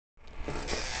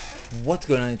What's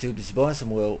going on YouTube? This is Bonus and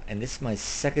Will, and this is my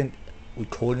second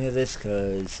recording of this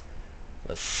because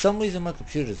for some reason my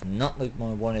computer does not like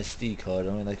my one SD card. It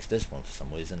only likes this one for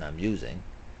some reason I'm using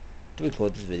to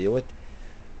record this video with.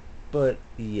 But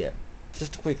yeah,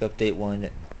 just a quick update one.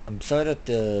 I'm sorry that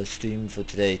the stream for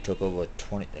today took over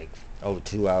over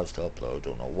 2 hours to upload.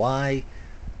 Don't know why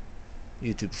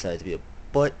YouTube decided to be a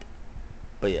butt,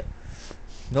 but yeah.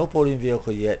 No podium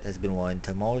vehicle yet has been won.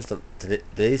 Today's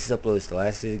upload is the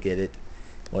last day to get it.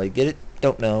 Will I get it?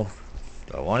 Don't know.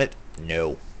 Do I want it?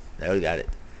 No. Never got it.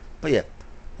 But yeah,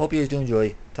 hope you guys do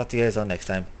enjoy. Talk to you guys on next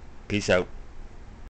time. Peace out.